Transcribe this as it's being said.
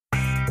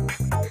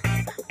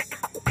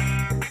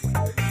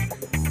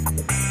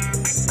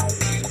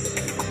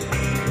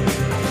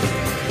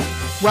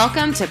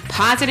Welcome to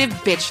Positive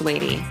Bitch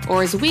Lady,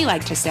 or as we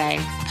like to say,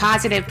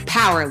 Positive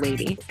Power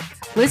Lady.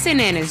 Listen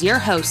in as your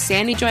host,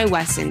 Sandy Joy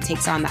Weston,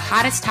 takes on the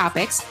hottest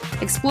topics,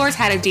 explores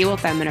how to deal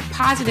with them in a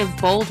positive,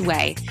 bold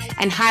way,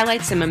 and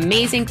highlights some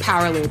amazing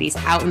power ladies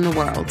out in the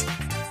world.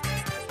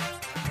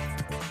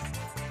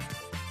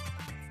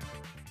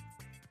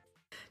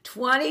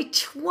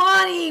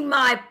 "2020,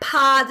 my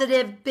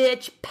positive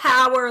bitch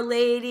power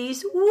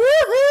ladies.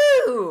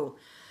 Woohoo!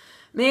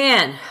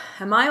 Man,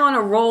 am I on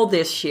a roll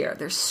this year?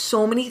 There's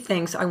so many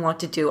things I want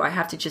to do. I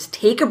have to just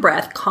take a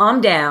breath,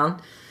 calm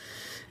down,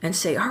 and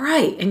say, all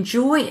right,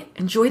 enjoy it.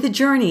 Enjoy the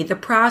journey, the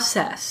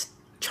process.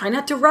 Try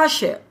not to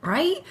rush it,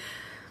 right?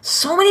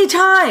 So many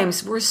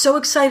times we're so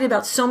excited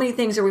about so many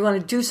things, or we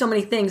want to do so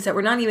many things that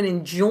we're not even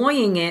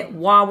enjoying it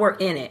while we're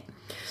in it.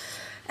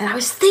 And I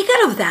was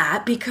thinking of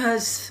that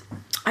because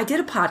I did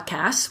a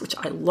podcast, which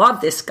I love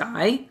this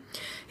guy.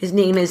 His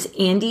name is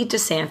Andy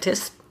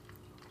DeSantis.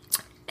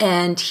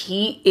 And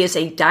he is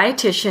a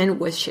dietitian,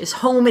 which his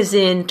home is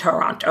in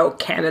Toronto,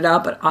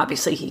 Canada, but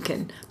obviously he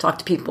can talk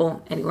to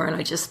people anywhere. And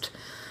I just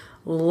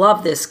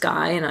love this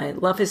guy, and I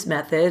love his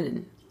method.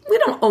 And we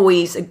don't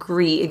always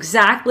agree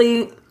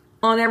exactly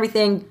on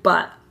everything,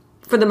 but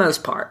for the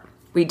most part,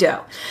 we do.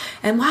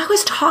 And while I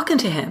was talking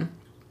to him,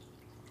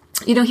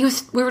 we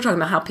were talking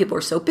about how people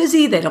are so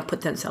busy, they don't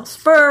put themselves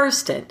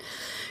first, and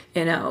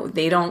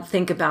they don't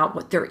think about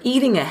what they're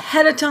eating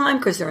ahead of time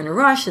because they're in a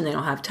rush and they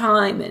don't have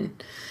time,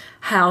 and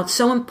how it's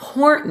so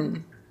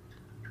important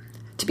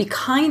to be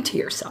kind to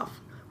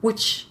yourself,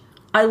 which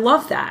I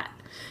love that.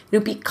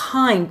 Be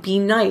kind, be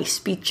nice,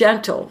 be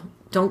gentle.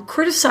 Don't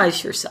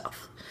criticize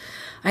yourself.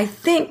 I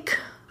think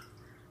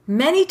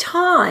many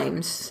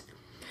times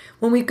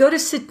when we go to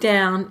sit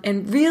down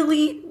and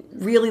really,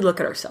 really look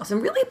at ourselves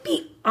and really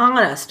be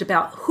honest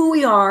about who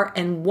we are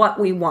and what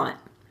we want,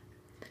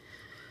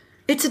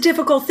 it's a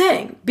difficult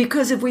thing,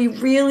 because if we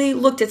really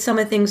looked at some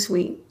of the things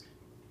we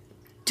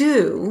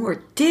do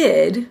or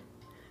did,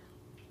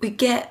 we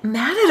get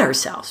mad at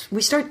ourselves.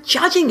 We start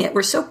judging it.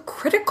 We're so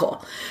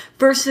critical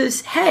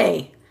versus,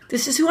 hey,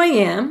 this is who I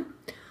am.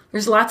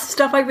 There's lots of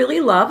stuff I really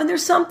love, and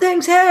there's some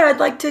things, hey, I'd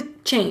like to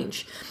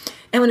change.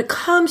 And when it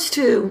comes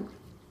to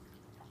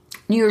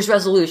New Year's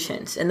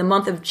resolutions in the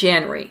month of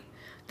January,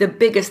 the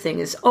biggest thing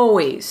is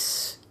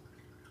always,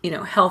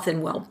 health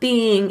and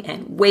well-being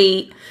and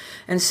weight.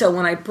 And so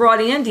when I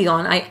brought Andy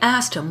on, I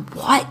asked him,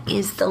 what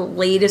is the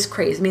latest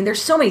craze? I mean, there's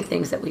so many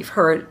things that we've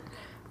heard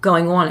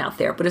going on out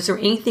there, but is there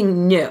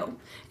anything new? And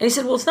he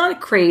said, well, it's not a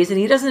craze, and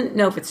he doesn't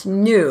know if it's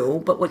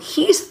new, but what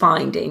he's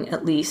finding,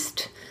 at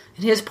least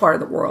in his part of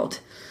the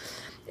world,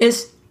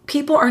 is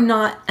people are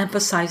not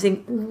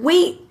emphasizing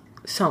weight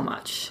so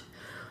much.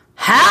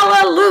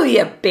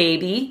 Hallelujah,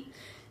 baby!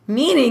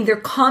 Meaning they're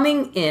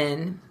coming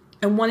in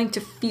and wanting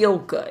to feel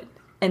good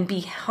and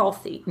be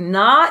healthy.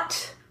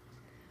 Not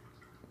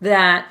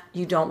that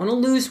you don't want to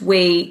lose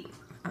weight.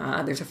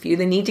 There's a few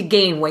that need to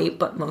gain weight,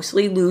 but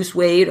mostly lose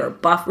weight or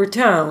buff or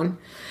tone.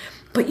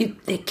 But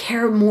they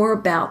care more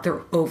about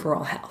their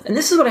overall health. And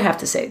this is what I have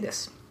to say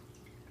this.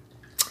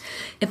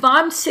 If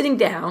I'm sitting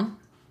down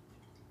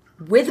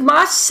with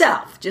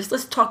myself, just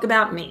let's talk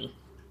about me,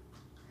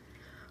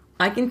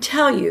 I can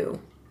tell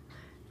you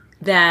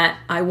that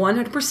I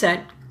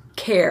 100%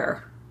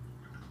 care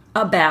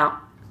about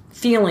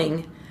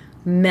feeling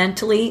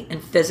mentally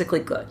and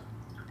physically good.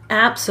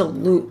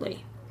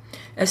 Absolutely.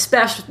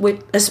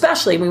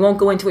 Especially, we won't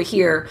go into it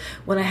here,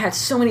 when I had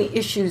so many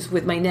issues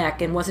with my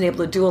neck and wasn't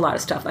able to do a lot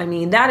of stuff. I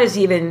mean, that is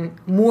even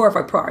more of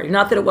a priority.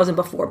 Not that it wasn't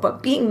before,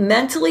 but being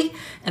mentally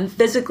and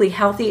physically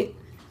healthy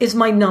is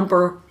my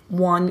number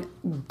one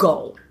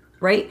goal,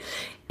 right?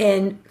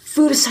 And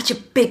food is such a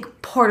big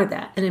part of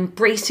that, and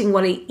embracing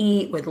what I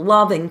eat with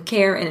love and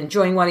care and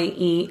enjoying what I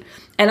eat.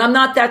 And I'm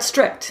not that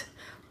strict,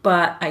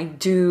 but I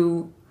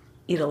do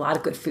eat a lot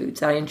of good foods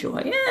that I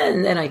enjoy,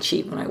 and then I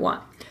cheat when I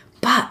want.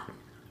 But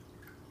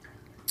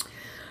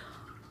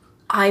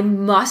I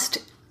must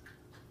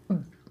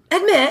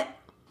admit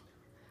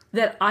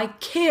that I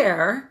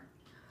care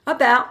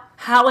about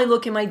how I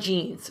look in my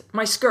jeans,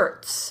 my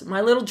skirts, my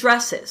little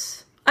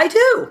dresses. I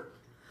do.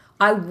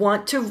 I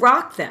want to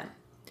rock them.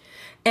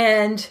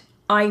 And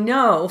I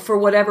know, for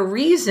whatever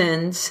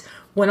reasons,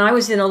 when I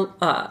was in a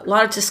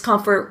lot of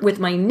discomfort with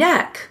my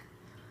neck,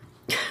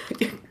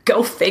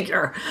 go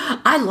figure,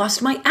 I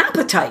lost my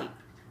appetite.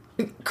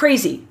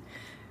 Crazy.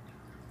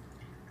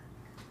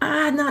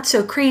 I'm not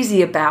so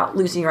crazy about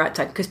losing your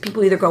appetite, because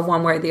people either go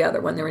one way or the other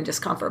when they're in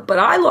discomfort. But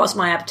I lost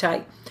my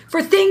appetite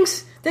for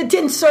things that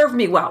didn't serve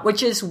me well,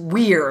 which is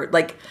weird.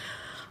 Like,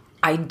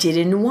 I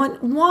didn't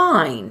want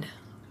wine.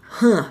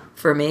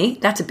 For me,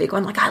 that's a big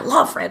one. Like, I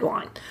love red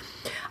wine.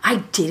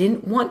 I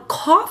didn't want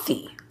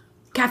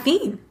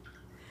caffeine.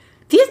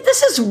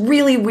 This is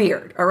really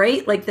weird, all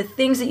right? Like, the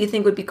things that you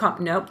think would be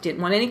nope,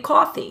 didn't want any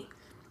coffee.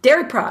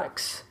 Dairy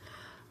products.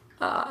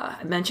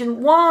 I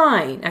mentioned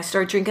wine. I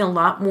started drinking a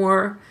lot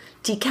more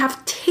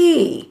decaf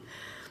tea.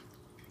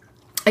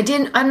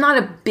 I'm not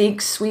a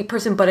big sweet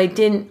person, but I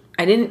didn't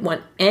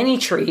want any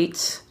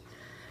treats.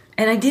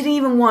 And I didn't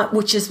even want,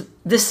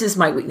 this is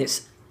my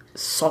weakness,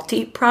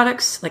 salty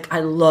products. Like I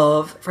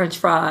love French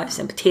fries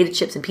and potato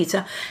chips and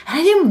pizza. And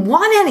I didn't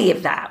want any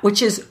of that,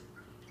 which is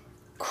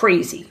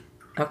crazy.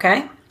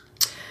 Okay?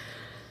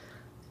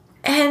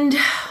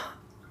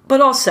 But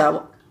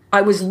also,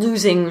 I was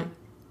losing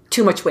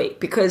too much weight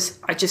because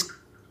I just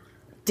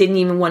didn't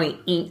even want to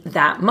eat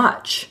that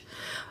much.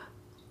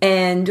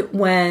 And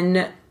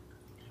when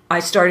I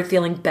started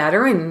feeling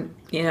better and,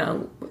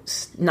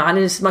 not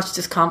in as much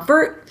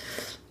discomfort,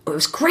 it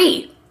was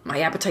great. My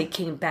appetite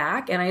came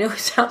back. And I know it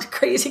sounds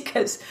crazy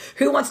because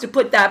who wants to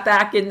put that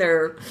back in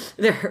their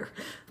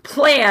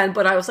plan?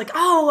 But I was like,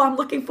 I'm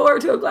looking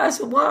forward to a glass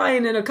of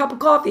wine and a cup of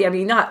coffee. I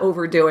mean, not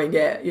overdoing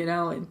it,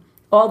 and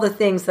all the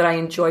things that I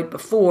enjoyed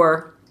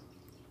before,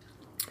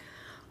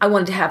 I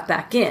wanted to have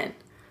back in.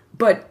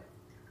 But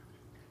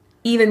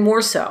even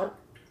more so,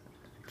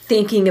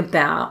 thinking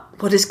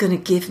about what is going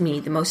to give me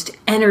the most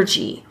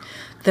energy,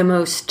 the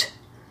most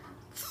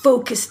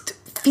focused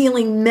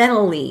feeling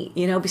mentally,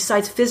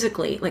 besides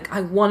physically. Like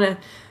I want to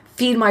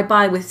feed my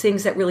body with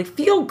things that really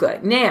feel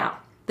good. Now,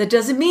 that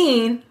doesn't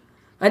mean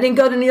I didn't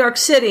go to New York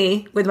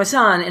City with my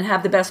son and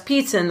have the best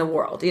pizza in the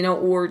world,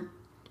 or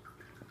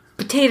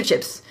potato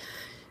chips.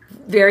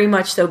 Very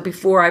much so.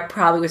 Before I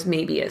probably was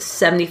maybe a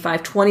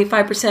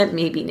 75-25%.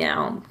 Maybe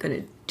now I'm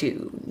going to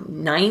do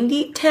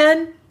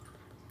 90-10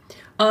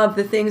 of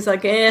the things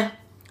like, I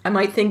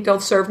might think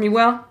don't serve me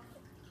well.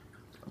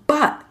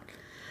 But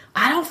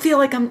I don't feel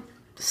like I'm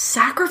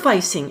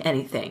sacrificing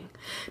anything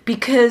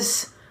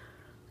because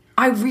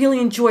I really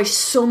enjoy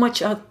so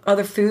much of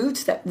other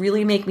foods that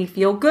really make me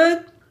feel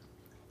good.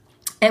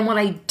 And when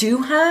I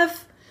do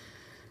have,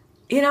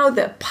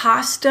 the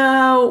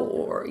pasta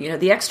or,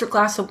 the extra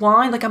glass of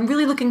wine, like I'm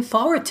really looking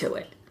forward to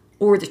it.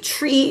 Or the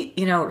treat,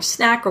 or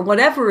snack or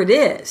whatever it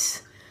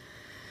is.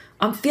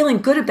 I'm feeling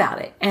good about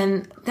it.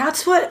 And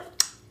that's what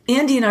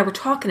Andy and I were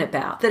talking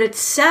about, that it's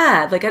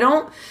sad. Like I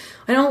don't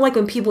like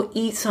when people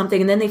eat something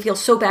and then they feel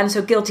so bad and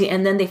so guilty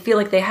and then they feel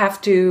like they have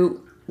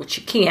to, which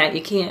you can't,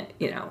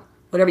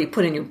 whatever you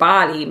put in your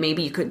body,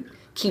 maybe you could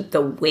keep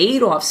the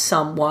weight off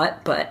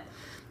somewhat, but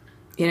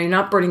you're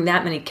not burning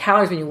that many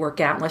calories when you work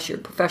out unless you're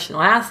a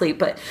professional athlete.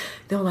 But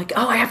they're like,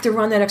 I have to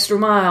run that extra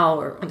mile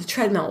or on the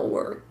treadmill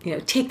or,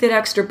 take that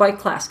extra bike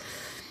class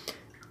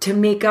to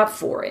make up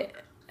for it.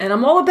 And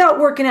I'm all about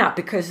working out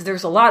because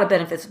there's a lot of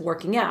benefits of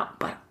working out.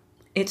 But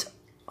it's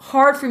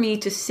hard for me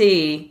to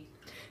see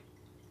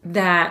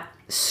that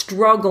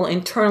struggle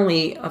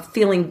internally of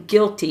feeling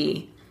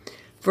guilty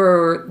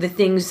for the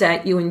things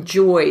that you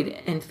enjoyed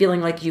and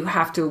feeling like you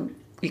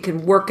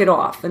can work it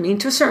off. I mean,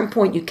 to a certain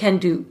point, you can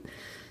do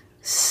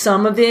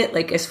some of it,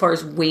 like as far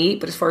as weight,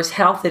 but as far as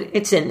health,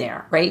 it's in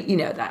there, right? You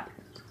know that.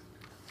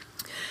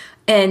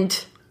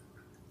 And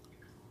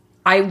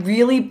I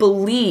really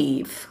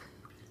believe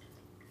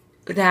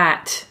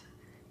that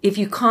if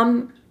you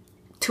come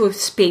to a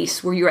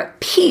space where you're at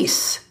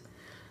peace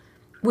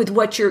with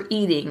what you're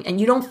eating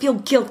and you don't feel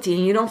guilty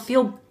and you don't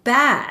feel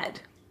bad,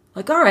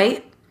 like, all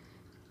right,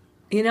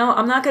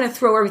 I'm not going to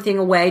throw everything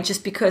away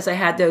just because I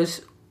had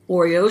those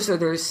Oreos or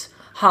those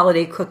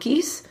holiday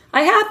cookies.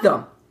 I had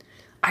them.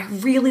 I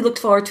really looked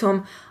forward to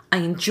them. I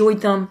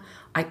enjoyed them.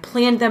 I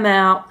planned them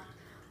out.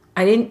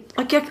 I didn't,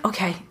 I get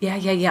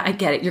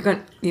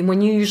it.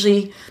 When you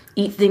usually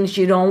eat things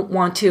you don't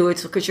want to,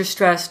 it's because you're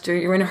stressed or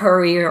you're in a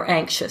hurry or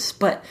anxious.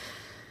 But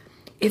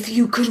if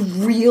you could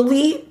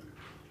really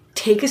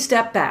take a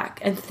step back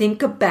and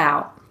think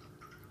about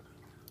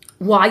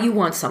why you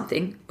want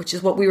something, which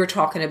is what we were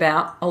talking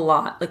about a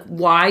lot. Like,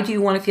 why do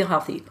you want to feel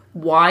healthy?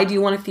 Why do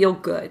you want to feel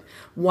good?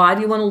 Why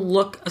do you want to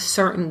look a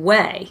certain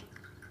way?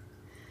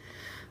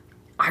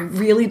 I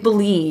really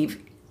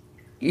believe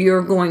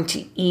you're going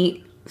to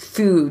eat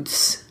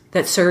foods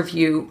that serve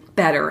you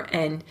better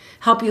and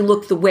help you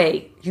look the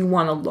way you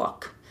want to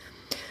look.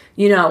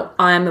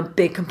 I'm a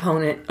big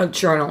component of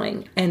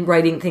journaling and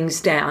writing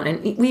things down.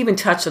 And we even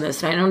touched on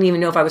this, and I don't even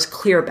know if I was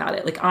clear about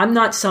it. Like, I'm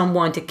not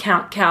someone to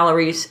count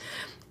calories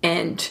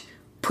and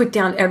put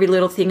down every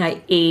little thing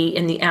I ate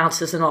and the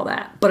ounces and all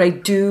that. But I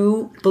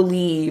do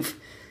believe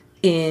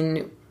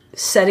in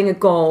setting a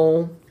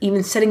goal,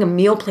 even setting a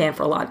meal plan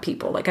for a lot of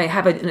people. Like I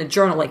have it in a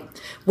journal, like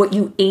what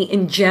you ate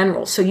in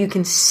general, so you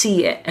can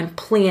see it and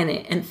plan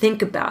it and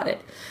think about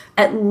it,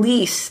 at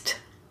least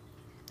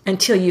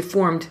until you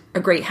formed a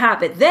great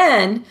habit.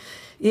 Then,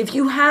 if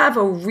you have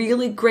a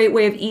really great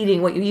way of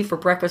eating what you eat for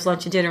breakfast,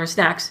 lunch, and dinner and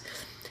snacks,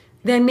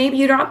 then maybe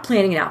you're not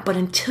planning it out. But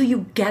until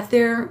you get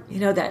there,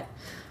 that,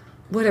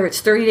 whatever, it's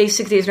 30 days,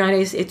 60 days, 90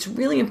 days, it's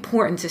really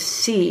important to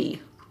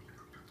see.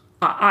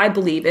 I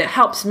believe it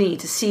helps me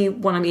to see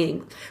what I'm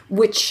eating,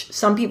 which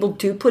some people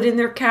do put in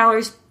their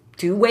calories,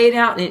 do weigh it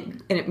out,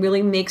 and it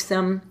really makes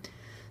them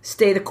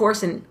stay the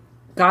course. And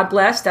God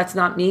bless, that's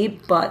not me,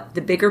 but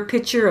the bigger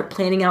picture of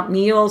planning out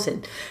meals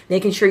and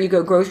making sure you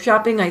go grocery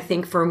shopping, I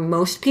think for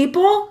most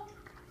people,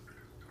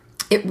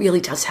 it really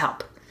does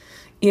help,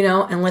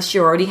 unless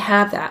you already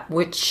have that,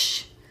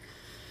 which,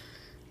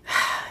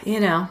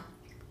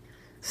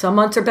 some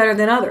months are better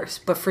than others.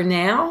 But for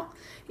now,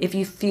 if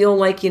you feel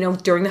like,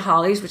 during the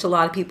holidays, which a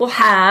lot of people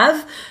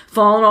have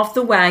fallen off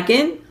the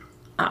wagon,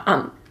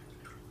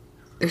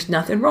 there's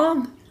nothing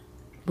wrong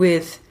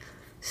with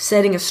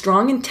setting a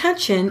strong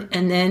intention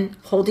and then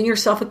holding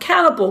yourself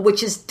accountable,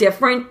 which is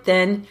different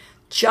than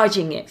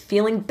judging it,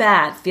 feeling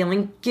bad,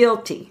 feeling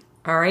guilty.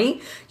 All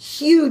right?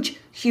 Huge,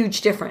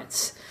 huge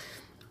difference.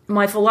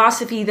 My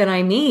philosophy that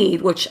I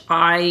made, which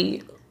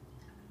I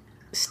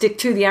stick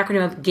to the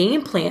acronym of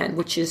GAME plan,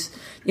 which is,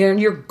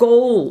 your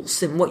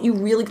goals and what you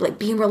really like,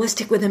 being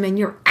realistic with them, and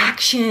your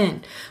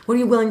action. What are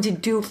you willing to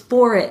do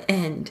for it?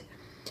 And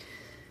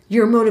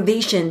your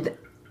motivation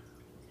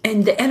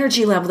and the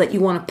energy level that you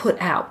want to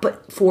put out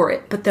for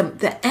it. But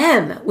the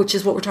M, which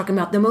is what we're talking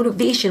about, the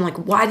motivation, like,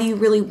 why do you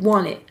really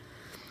want it?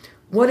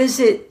 What is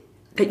it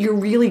that you're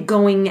really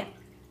going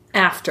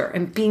after?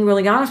 And being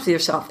really honest with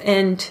yourself.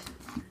 And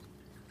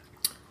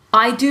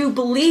I do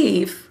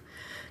believe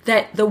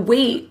that the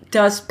weight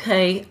does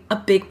play a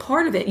big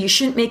part of it. You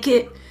shouldn't make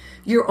it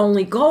your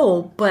only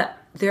goal, but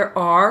there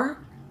are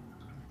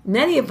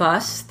many of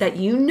us that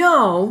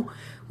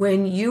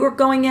when you are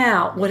going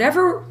out,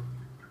 whatever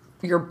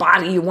your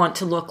body you want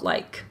to look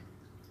like,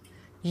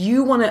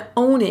 you want to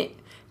own it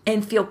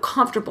and feel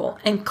comfortable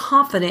and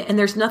confident, and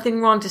there's nothing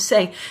wrong to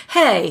say,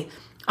 hey,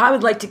 I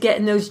would like to get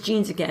in those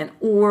jeans again,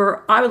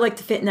 or I would like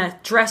to fit in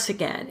that dress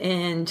again,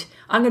 and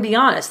I'm going to be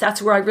honest,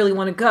 that's where I really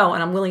want to go,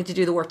 and I'm willing to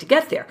do the work to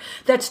get there.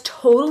 That's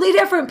totally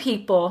different,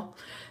 people,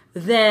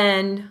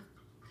 than,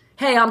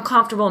 hey, I'm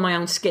comfortable in my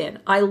own skin.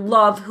 I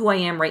love who I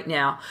am right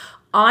now.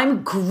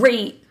 I'm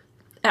great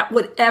at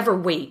whatever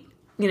weight.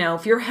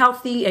 If you're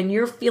healthy and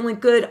you're feeling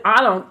good,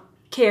 I don't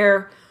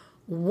care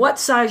what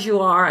size you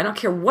are. I don't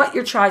care what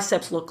your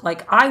triceps look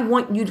like. I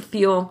want you to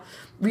feel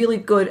really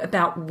good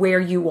about where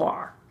you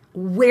are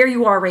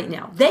right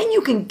now. Then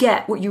you can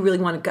get what you really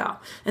want to go.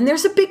 And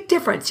there's a big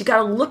difference. You got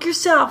to look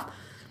yourself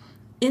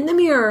in the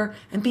mirror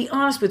and be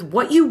honest with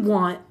what you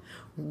want,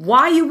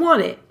 why you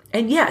want it.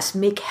 And yes,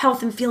 make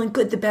health and feeling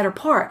good the better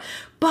part.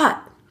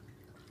 But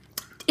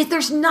if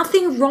there's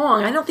nothing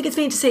wrong, I don't think it's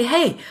vain to say,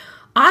 hey,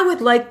 I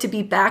would like to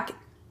be back,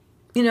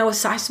 a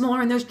size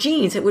smaller in those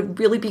jeans. It would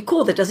really be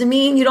cool. That doesn't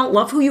mean you don't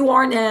love who you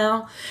are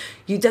now.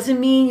 It doesn't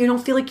mean you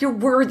don't feel like you're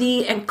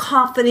worthy and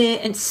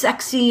confident and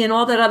sexy and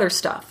all that other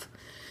stuff.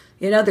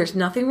 There's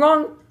nothing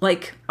wrong.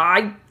 Like,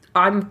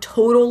 I'm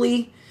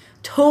totally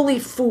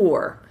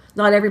for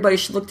not everybody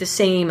should look the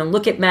same and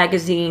look at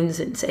magazines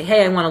and say,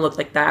 hey, I want to look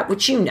like that,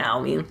 which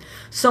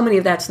so many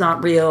of that's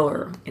not real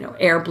or,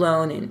 air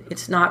blown, and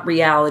it's not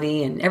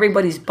reality, and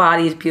everybody's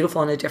body is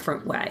beautiful in a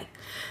different way.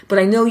 But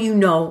I know you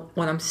know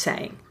what I'm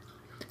saying.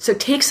 So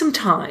take some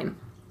time.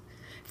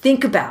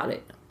 Think about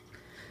it.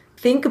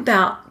 Think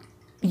about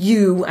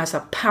you as a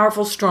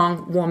powerful,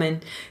 strong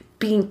woman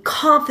being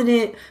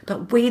confident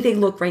about the way they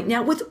look right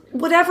now with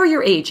whatever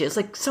your age is.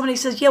 Like somebody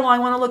says, yeah, well, I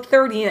want to look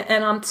 30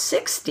 and I'm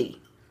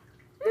 60.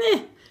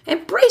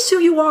 Embrace who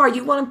you are.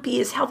 You want to be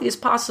as healthy as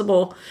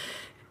possible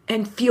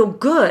and feel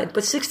good.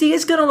 But 60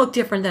 is going to look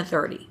different than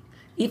 30.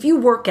 If you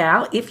work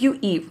out, if you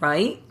eat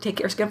right, take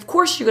care of skin, of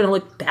course you're going to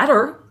look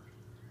better,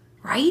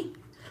 right?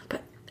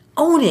 But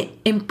own it,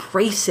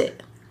 embrace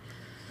it,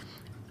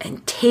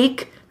 and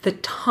take the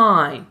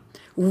time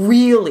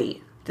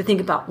really to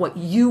think about what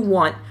you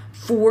want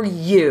for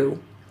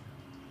you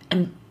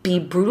and be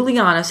brutally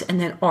honest.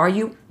 And then are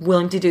you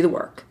willing to do the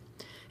work?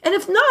 And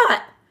if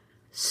not,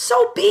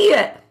 so be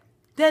it.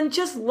 Then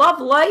just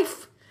love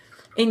life,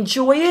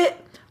 enjoy it.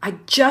 I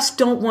just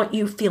don't want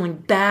you feeling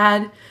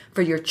bad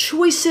for your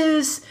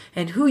choices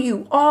and who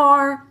you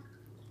are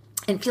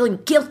and feeling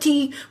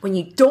guilty when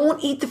you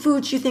don't eat the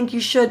foods you think you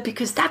should,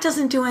 because that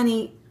doesn't do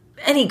any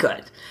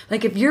good.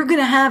 Like if you're going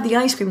to have the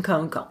ice cream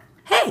cone, go,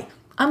 hey,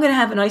 I'm going to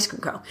have an ice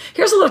cream cone.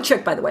 Here's a little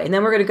trick, by the way, and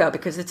then we're going to go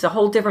because it's a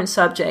whole different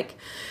subject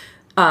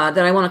that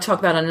I want to talk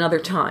about another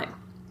time.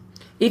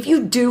 If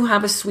you do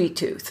have a sweet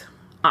tooth,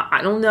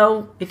 I don't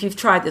know if you've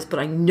tried this, but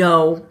I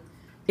know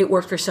it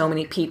works for so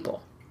many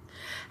people.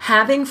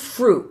 Having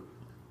fruit,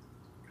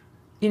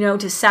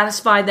 to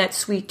satisfy that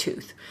sweet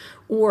tooth,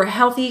 or a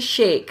healthy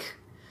shake,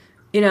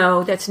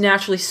 that's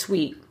naturally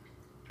sweet.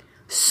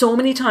 So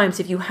many times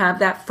if you have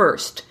that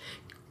first,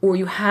 or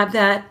you have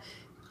that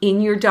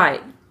in your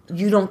diet,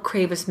 you don't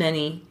crave as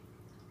many,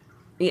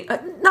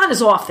 not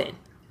as often,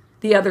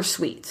 the other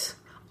sweets.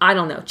 I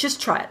don't know.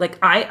 Just try it. Like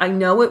I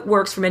know it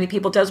works for many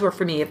people. It does work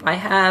for me. If I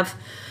have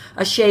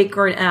a shake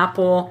or an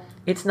apple,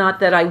 it's not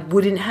that I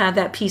wouldn't have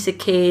that piece of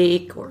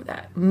cake or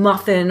that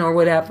muffin or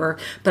whatever,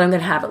 but I'm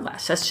going to have it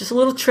less. That's just a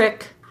little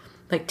trick.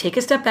 Like take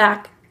a step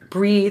back,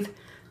 breathe,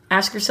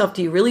 ask yourself,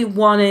 do you really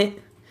want it?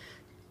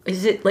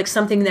 Is it like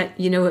something that,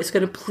 is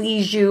going to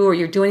please you, or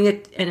you're doing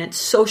it and it's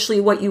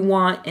socially what you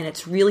want and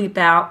it's really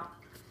about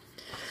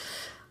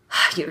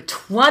your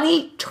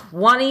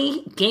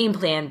 2020 game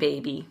plan,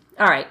 baby.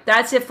 All right,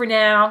 that's it for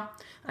now.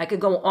 I could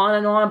go on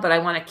and on, but I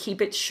want to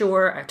keep it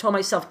short. I told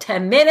myself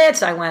 10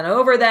 minutes. I went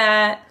over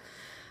that.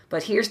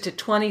 But here's to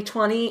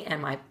 2020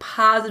 and my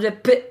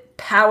positive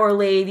power,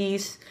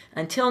 ladies.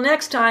 Until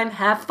next time,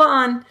 have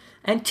fun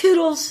and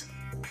toodles.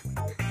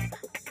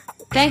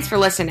 Thanks for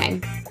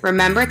listening.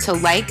 Remember to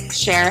like,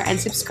 share, and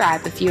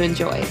subscribe if you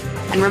enjoyed.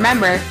 And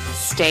remember,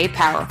 stay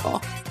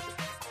powerful.